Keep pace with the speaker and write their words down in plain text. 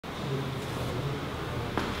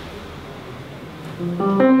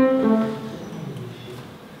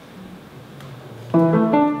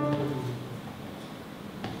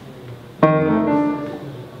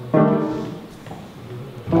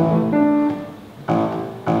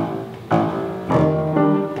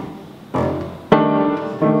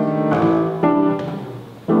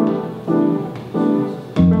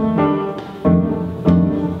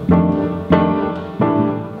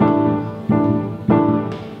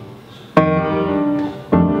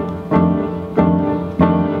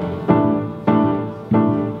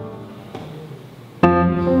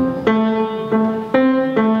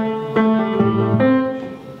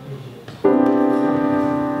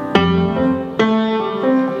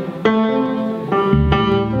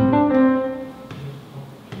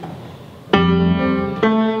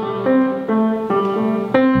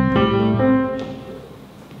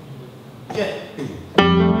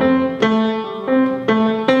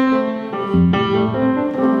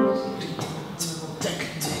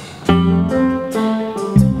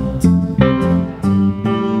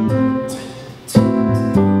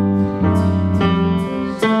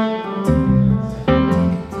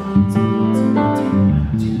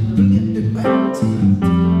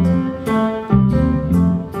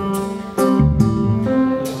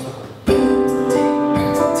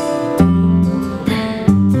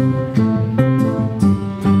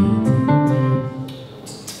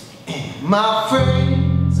My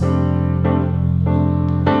friends,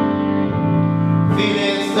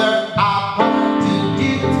 feelings that I want to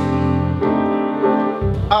do.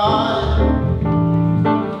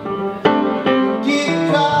 You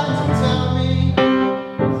try to tell me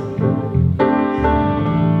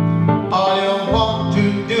all you want to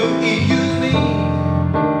do is use me.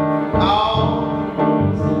 Oh,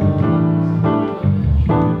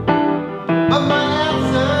 but my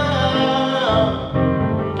answer,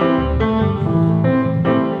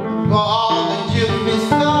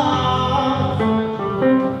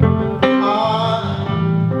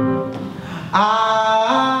 I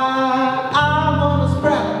want to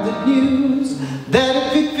spread the news that if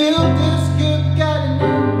you feel this good kind of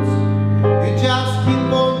news, you just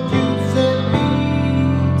keep on using me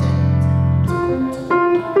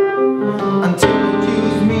until you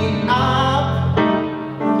use me up,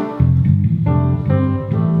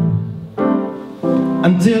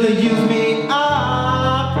 until you use me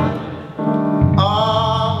up.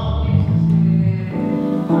 Oh,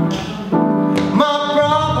 my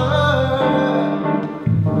brother,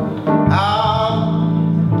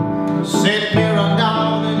 sit me right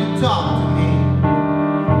down and you talk to me.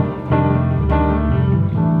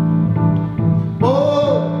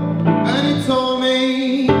 Oh, and he told me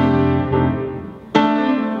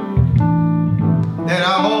that I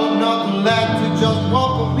ought not to let you just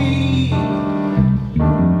walk with me.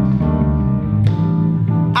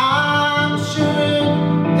 I'm sure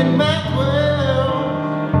it meant well,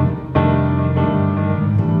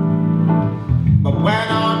 but when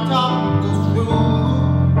our talk goes through,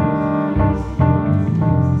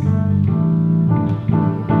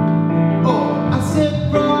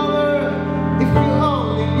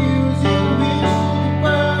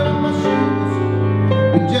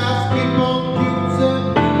 just keep on using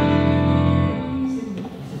me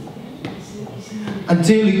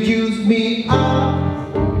until you use me up,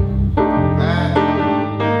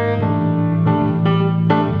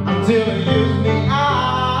 until you use me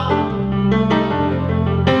up,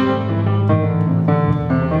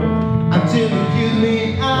 until you use me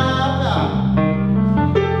up,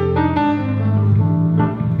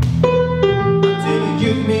 until you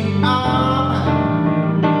use me up.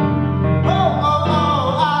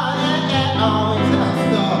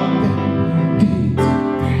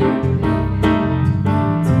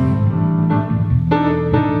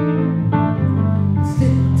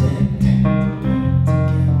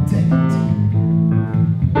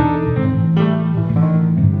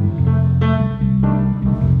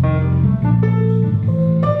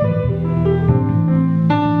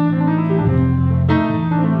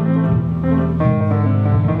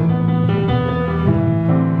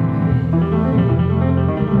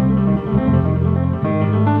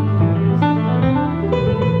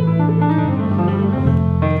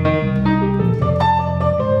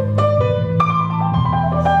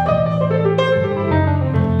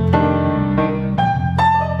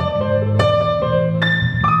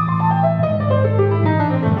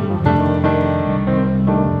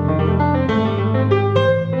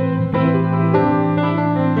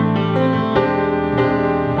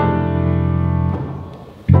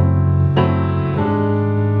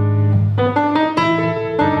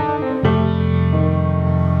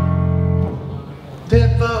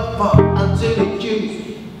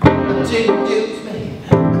 Until you use me.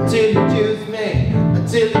 until you use me,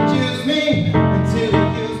 until you use me, until you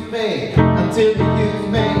use me, until you use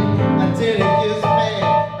me, until you use me,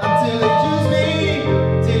 until you use me,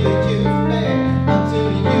 until you use me, until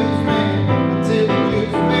you use me, until you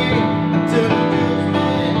use me, until you use me,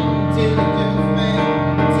 until you use me,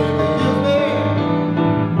 until you use me.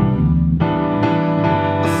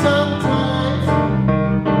 Sometimes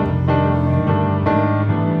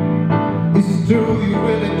it's true, you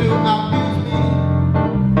really do abuse me.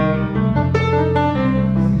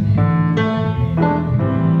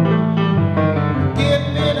 Give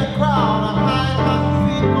me the crown, I'm high on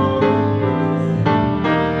people,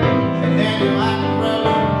 and then you act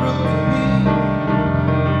really rude to me.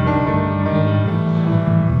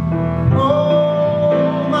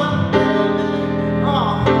 Oh my baby,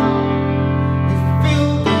 oh, it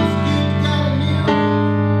feels this good getting you.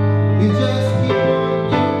 You just keep on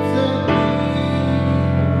using me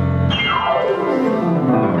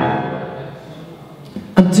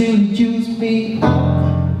until you use me up.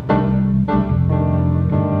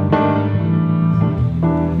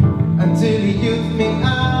 Until you use me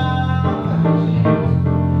up.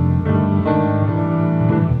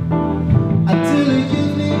 Until you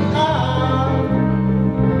use me up.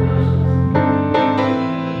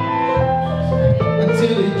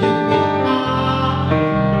 Until you use me up.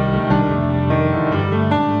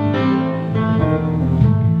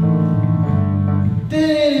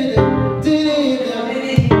 Leave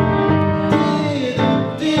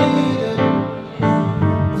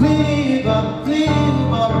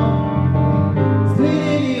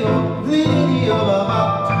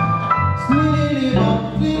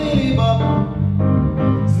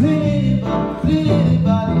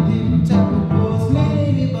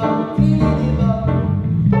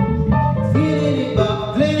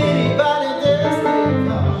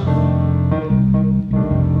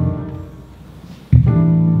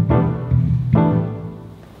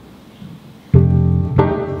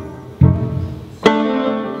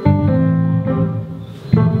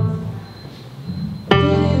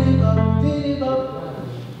up, leave up.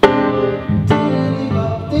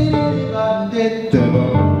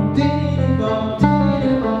 Did